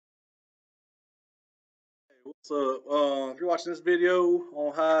So, if you're watching this video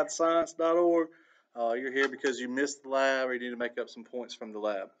on hydescience.org, you're here because you missed the lab or you need to make up some points from the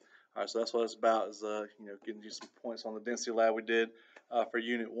lab. All right, so that's what it's about is, getting you some points on the density lab we did for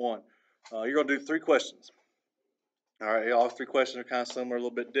Unit 1. You're going to do 3 questions. All right, all 3 questions are kind of similar, a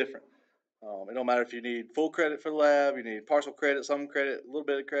little bit different. It don't matter if you need full credit for the lab, you need partial credit, some credit, a little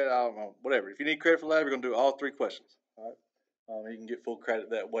bit of credit, I don't know, whatever. If you need credit for the lab, you're going to do all 3 questions. All right, you can get full credit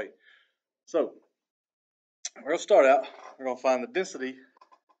that way. So, we're going to start out, we're going to find the density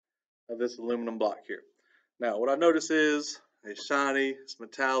of this aluminum block here. Now, what I notice is it's shiny, it's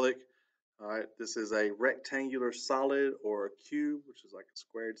metallic. All right, this is a rectangular solid or a cube, which is like a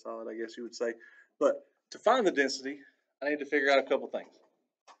squared solid, I guess you would say. But to find the density, I need to figure out a couple things.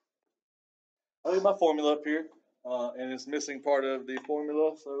 I have my formula up here, and it's missing part of the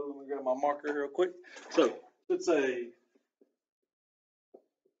formula, so let me grab my marker real quick. So it's a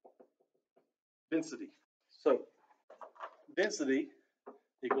density. So density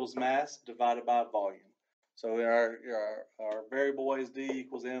equals mass divided by volume. So our variable is D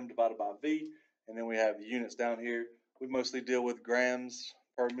equals M divided by V, and then we have the units down here. We mostly deal with grams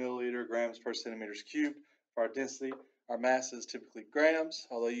per milliliter, grams per centimeters cubed for our density. Our mass is typically grams,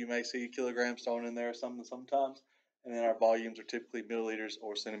 although you may see kilograms thrown in there sometimes. And then our volumes are typically milliliters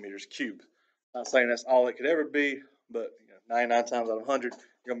or centimeters cubed. Not saying that's all it could ever be, but 99 times out of 100,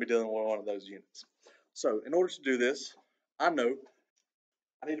 you're going to be dealing with one of those units. So in order to do this, I know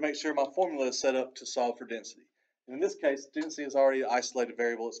I need to make sure my formula is set up to solve for density. And in this case, density is already an isolated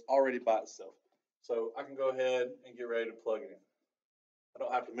variable. It's already by itself. So I can go ahead and get ready to plug it in. I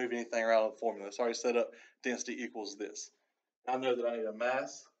don't have to move anything around in the formula. It's already set up. Density equals this. I know that I need a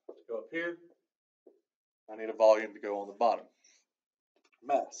mass to go up here. I need a volume to go on the bottom.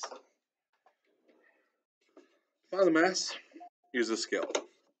 Mass. Find the mass. Use the scale.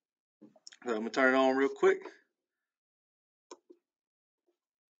 So I'm going to turn it on real quick.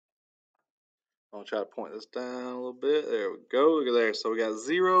 I'll try to point this down a little bit. There we go. Look at there. So we got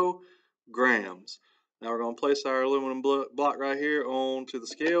 0 grams. Now we're going to place our aluminum block right here onto the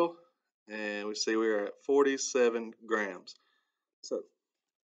scale. And we see we're at 47 grams. So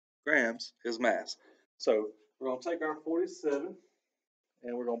grams is mass. So we're going to take our 47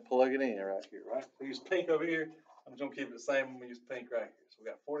 and we're going to plug it in right here, right? We use pink over here. I'm just going to keep it the same when we use pink right here. So we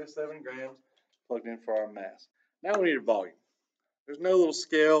got 47 grams plugged in for our mass. Now we need a volume. There's no little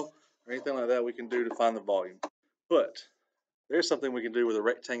scale or anything like that we can do to find the volume. But there's something we can do with a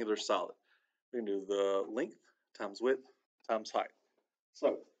rectangular solid. We can do the length times width times height.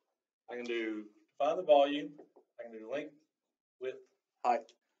 So I can do find the volume, I can do length, width,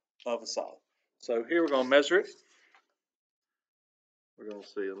 height of a solid. So here we're going to measure it. We're going to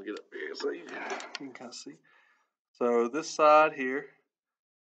see, let me get up here so you can kind of see. So this side here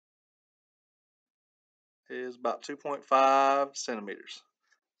is about 2.5 centimeters.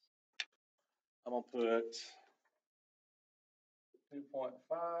 I'm going to put 2.5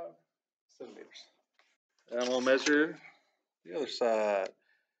 centimeters. And I'm going to measure the other side.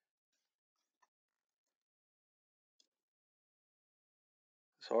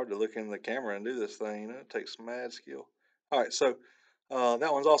 It's hard to look in the camera and do this thing, it takes some mad skill. All right, so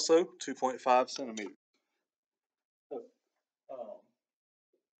that one's also 2.5 centimeters. So,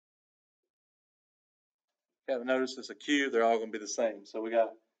 you have noticed it's a cube, they're all going to be the same. So we got,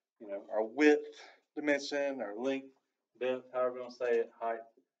 our width dimension, our length, depth, however you want to say it, height.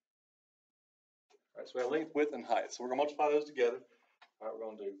 All right, so we have length, width, and height. So we're going to multiply those together. All right, we're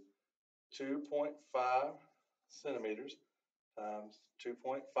going to do 2.5 centimeters times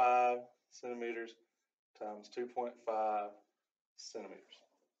 2.5 centimeters times 2.5 centimeters.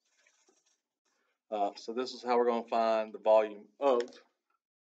 So this is how we're going to find the volume of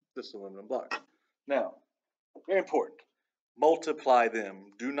this aluminum block. Now, very important, multiply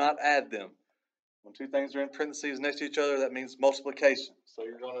them. Do not add them. When 2 things are in parentheses next to each other, that means multiplication. So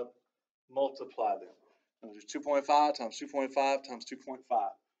you're going to multiply them. And there's 2.5 times 2.5 times 2.5.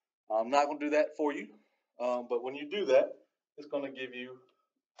 I'm not going to do that for you, but when you do that, it's going to give you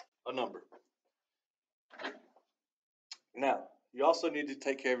a number. Now, you also need to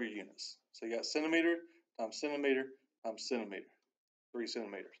take care of your units. So you got centimeter times centimeter times centimeter, 3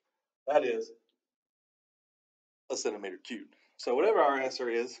 centimeters. That is a centimeter cubed. So whatever our answer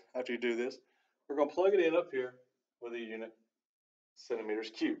is after you do this, we're going to plug it in up here with a unit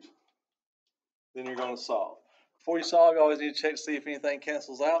centimeters cubed. Then you're going to solve. Before you solve, you always need to check to see if anything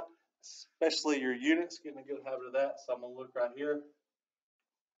cancels out, especially your units. Getting a good habit of that. So I'm going to look right here.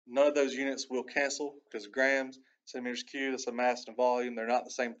 None of those units will cancel because grams, centimeters cubed, that's a mass and volume. They're not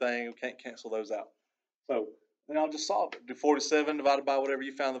the same thing. We can't cancel those out. So then I'll just solve it. Do 47 divided by whatever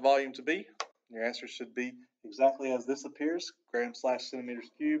you found the volume to be. Your answer should be exactly as this appears, grams/centimeters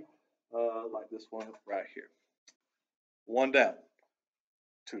cubed, like this one right here. 1 down,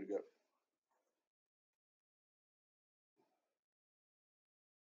 2 to go.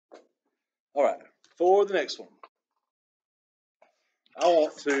 All right, for the next one, I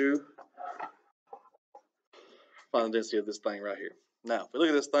want to find the density of this thing right here. Now, if we look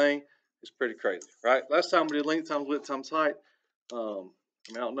at this thing, it's pretty crazy, right? Last time we did length times width times height.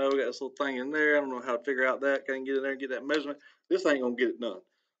 I don't know, we got this little thing in there. I don't know how to figure out that. Can't get in there and get that measurement. This ain't gonna get it done.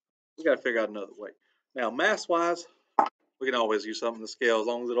 We got to figure out another way. Now, mass-wise, we can always use something to scale as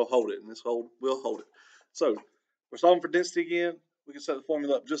long as it'll hold it, and this will hold it. So, we're solving for density again. We can set the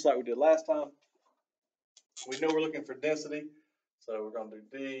formula up just like we did last time. We know we're looking for density, so we're going to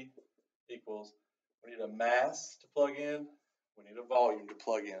do D equals, we need a mass to plug in, we need a volume to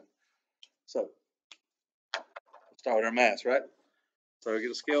plug in. So, let's start with our mass, right? So, we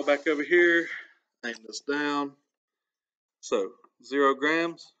get a scale back over here, name this down. So, 0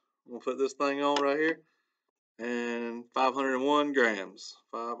 grams, we'll put this thing on right here, and 501 grams,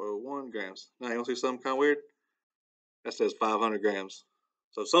 501 grams. Now, you want to see something kind of weird? That says 500 grams.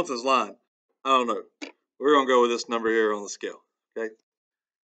 So, something's lying. I don't know. We're going to go with this number here on the scale, okay?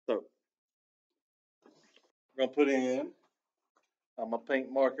 So, we're going to put in on my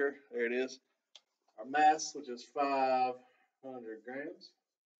pink marker, there it is, our mass, which is 500 grams,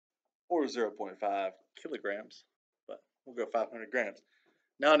 or 0.5 kilograms, but we'll go 500 grams.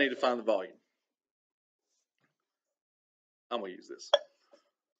 Now I need to find the volume. I'm going to use this.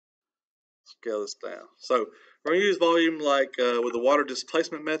 Scale this down. So we're going to use volume like with the water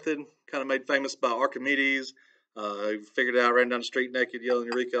displacement method, kind of made famous by Archimedes. Figured it out, ran down the street naked, yelling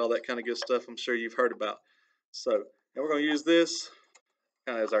Eureka, all that kind of good stuff I'm sure you've heard about. So, and we're going to use this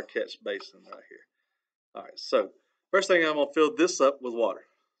kind of as our catch basin right here. All right, so first thing I'm going to fill this up with water.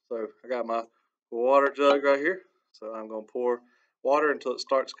 So I got my water jug right here. So I'm going to pour water until it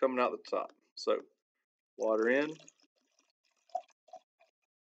starts coming out the top. So water in.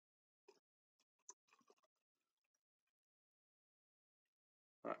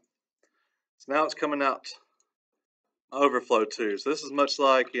 All right. So now it's coming out overflow too. So this is much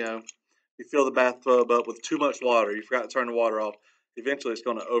like, you fill the bathtub up with too much water. You forgot to turn the water off. Eventually it's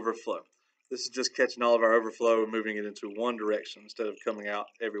going to overflow. This is just catching all of our overflow and moving it into one direction instead of coming out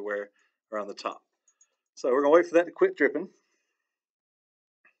everywhere around the top. So we're going to wait for that to quit dripping.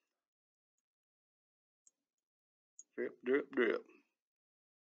 Drip, drip, drip.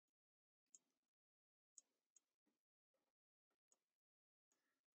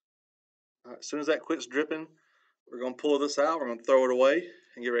 All right, as soon as that quits dripping, we're going to pull this out. We're going to throw it away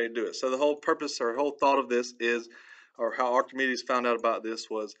and get ready to do it. So the whole purpose or whole thought of this is, or how Archimedes found out about this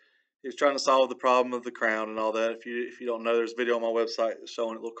was, he was trying to solve the problem of the crown and all that. If you don't know, there's a video on my website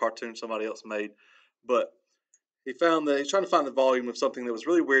showing a little cartoon somebody else made. But he found that he's trying to find the volume of something that was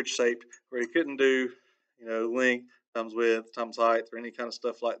really weird shaped, where he couldn't do, length times width times height or any kind of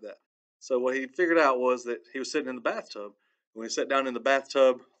stuff like that. So what he figured out was that he was sitting in the bathtub. When he sat down in the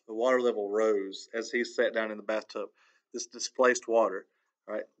bathtub, the water level rose as he sat down in the bathtub. This displaced water,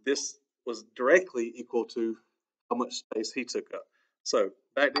 right? This was directly equal to how much space he took up. So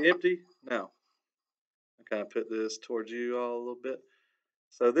back to empty. Now, I kind of put this towards you all a little bit.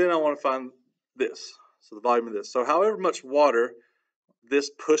 So then I want to find this. So the volume of this. So however much water this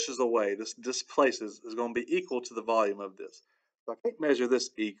pushes away, this displaces, is going to be equal to the volume of this. So I can't measure this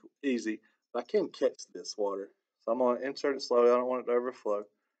easy, but I can catch this water. So I'm going to insert it slowly. I don't want it to overflow.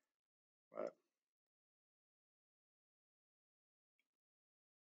 Right.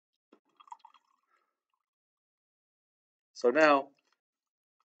 So now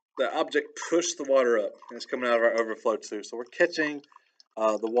the object pushed the water up, and it's coming out of our overflow too. So we're catching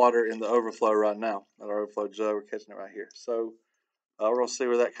the water in the overflow right now. At our overflow jug, we're catching it right here. So we're going to see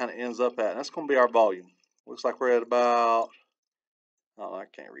where that kind of ends up at. And that's going to be our volume. Looks like we're at about, oh, I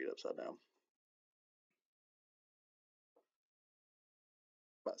can't read upside down.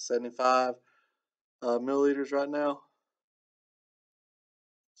 About 75 milliliters right now.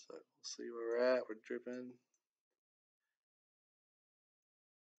 So we'll see where we're at. We're dripping.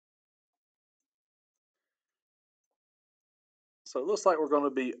 So it looks like we're going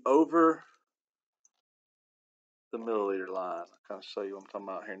to be over the milliliter line. I'll kind of show you what I'm talking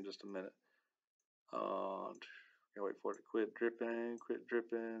about here in just a minute. Gotta wait for it to quit dripping, quit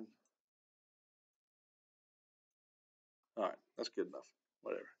dripping. All right, that's good enough.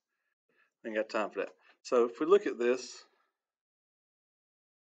 Whatever. Ain't got time for that. So if we look at this,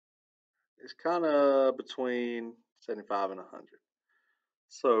 it's kind of between 75 and 100.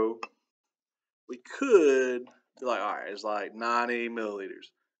 So we could be like, all right, it's like 90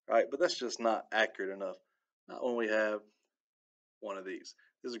 milliliters. right? But that's just not accurate enough. Not when we have one of these.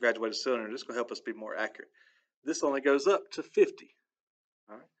 This is a graduated cylinder. This is going to help us be more accurate. This only goes up to 50.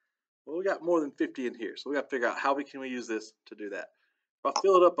 All right. Well, we got more than 50 in here, so we got to figure out how can we use this to do that. If I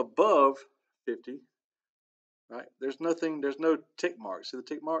fill it up above 50, right? There's no tick marks. See the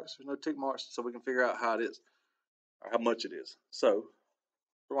tick marks? There's no tick marks, so we can figure out how it is or how much it is. So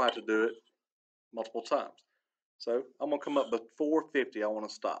we're going to have to do it multiple times. So I'm going to come up before 50. I want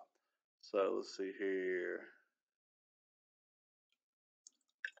to stop. So let's see here.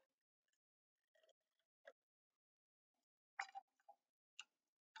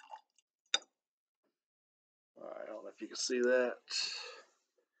 All right, I don't know if you can see that.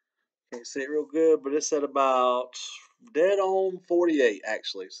 Can't see it real good, but it's at about dead on 48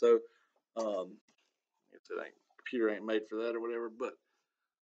 actually. So if the computer ain't made for that or whatever, but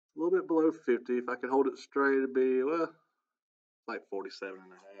a little bit below 50. If I could hold it straight, it'd be, well, like 47 and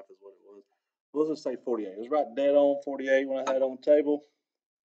a half is what it was. We'll just say 48. It was right dead on 48 when I had it on the table.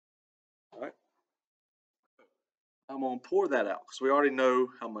 All right. I'm going to pour that out because we already know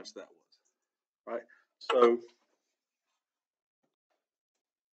how much that was. Right. So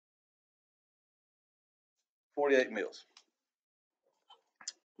 48 mils.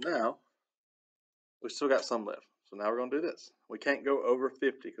 Now, we still got some left. So now we're going to do this. We can't go over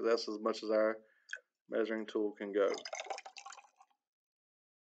 50 because that's as much as our measuring tool can go.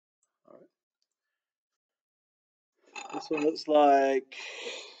 All right. This one looks like,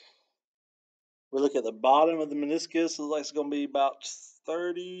 we look at the bottom of the meniscus, it looks like it's going to be about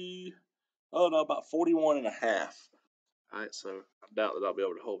 30, oh no, about 41 and a half. All right, so I doubt that I'll be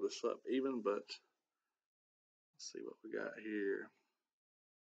able to hold this up even, but let's see what we got here.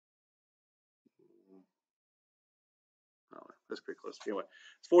 Oh, that's pretty close. Anyway,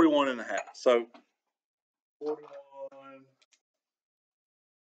 it's 41 and a half. So 41.5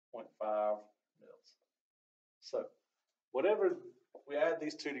 mils. So whatever we add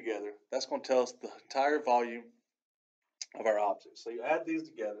these two together, that's going to tell us the entire volume of our object. So you add these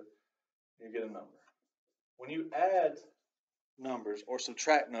together, you get a number. When you add numbers or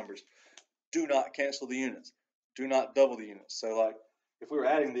subtract numbers, do not cancel the units. Do not double the units. So like if we were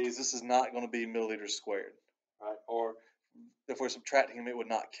adding these, this is not going to be milliliters squared, right? Or if we're subtracting them, it would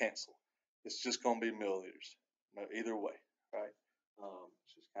not cancel. It's just going to be milliliters. Either way, right?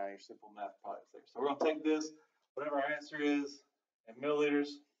 It's just kind of your simple math product there. So we're going to take this, whatever our answer is, in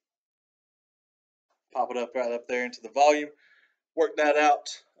milliliters, pop it up right up there into the volume. Work that out.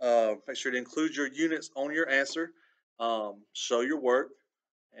 Make sure to include your units on your answer. Show your work,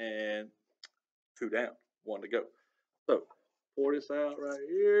 and 2 down, 1 to go. So pour this out right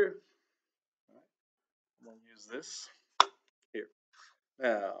here. All right. I'm going to use this here.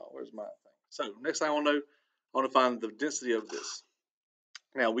 Now, where's my thing? So next thing I want to find the density of this.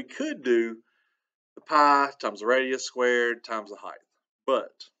 Now we could do the pi times the radius squared times the height,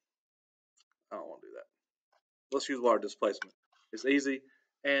 but I don't want to do that. Let's use water displacement. It's easy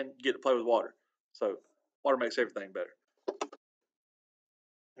and get to play with water. So water makes everything better.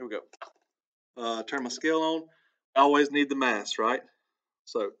 Here we go. Turn my scale on. I always need the mass, right?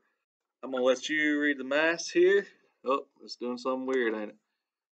 So I'm going to let you read the mass here. Oh, it's doing something weird, ain't it?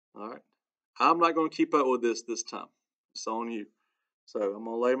 All right. I'm not going to keep up with this time. It's on you. So I'm going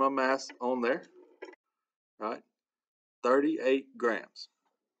to lay my mass on there. All right. 38 grams.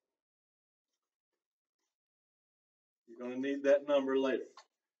 You're going to need that number later.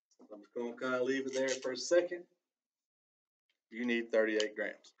 I'm just going to kind of leave it there for a second. You need 38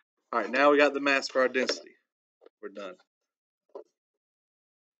 grams. All right, now we got the mass for our density. We're done.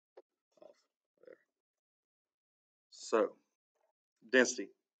 So, density.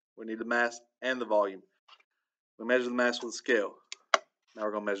 We need the mass and the volume. We measure the mass with a scale. Now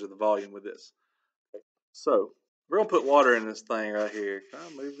we're going to measure the volume with this. Okay. So, we're going to put water in this thing right here. Can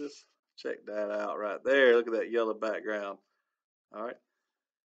I move this? Check that out right there. Look at that yellow background. All right.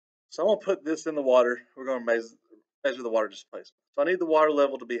 So I'm going to put this in the water. We're going to measure the water displacement. So I need the water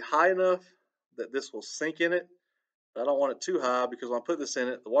level to be high enough that this will sink in it. But I don't want it too high because when I put this in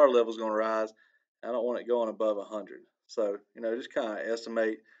it, the water level is going to rise. I don't want it going above 100. So, just kind of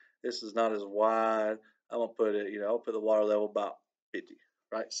estimate this is not as wide. I'm going to put it, I'll put the water level about 50,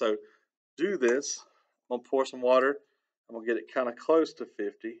 right? So do this. I'm going to pour some water. I'm going to get it kind of close to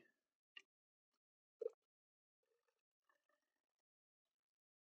 50.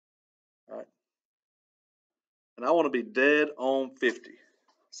 All right. And I want to be dead on 50.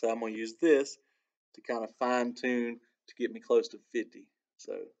 So I'm going to use this to kind of fine tune to get me close to 50.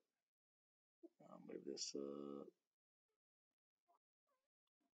 So I'll move this up.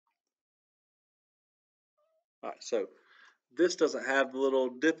 All right, so This doesn't have the little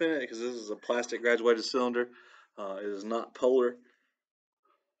dip in it because this is a plastic graduated cylinder. It is not polar.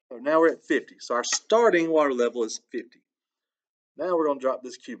 So now we're at 50. So our starting water level is 50. Now we're going to drop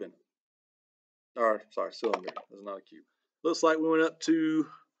this cube in. Or, sorry, cylinder. That's not a cube. Looks like we went up to,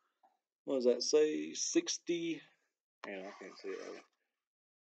 what does that say? 60. Man, I can't see it right.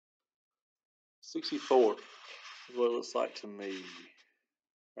 64 is what it looks like to me.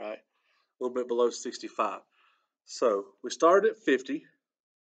 Right? A little bit below 65. So we started at 50.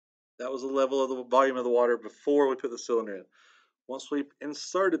 That was the level of the volume of the water before we put the cylinder in. Once we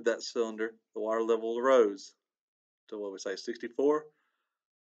inserted that cylinder, the water level rose to what we say, 64.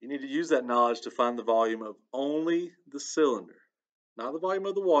 You need to use that knowledge to find the volume of only the cylinder, not the volume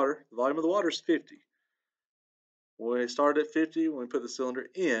of the water. The volume of the water is 50. When we started at 50, when we put the cylinder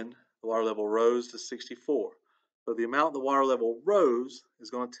in, the water level rose to 64. So the amount the water level rose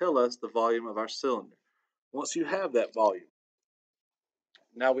is going to tell us the volume of our cylinder. Once you have that volume,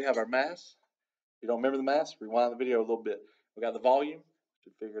 now we have our mass. If you don't remember the mass, rewind the video a little bit. We got the volume, you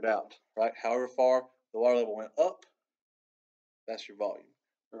should figure it out, right? However far the water level went up, that's your volume.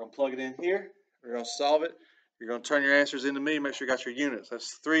 We're going to plug it in here. We're going to solve it. You're going to turn your answers into me. Make sure you got your units.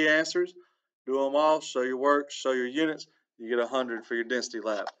 That's 3 answers. Do them all. Show your work. Show your units. You get 100 for your density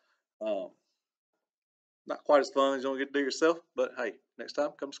lab. Not quite as fun as you don't get to do it yourself, but hey, next time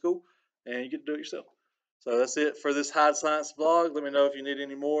come to school and you get to do it yourself. So that's it for this Hide Science vlog. Let me know if you need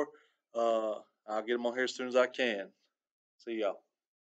any more. I'll get them on here as soon as I can. See y'all.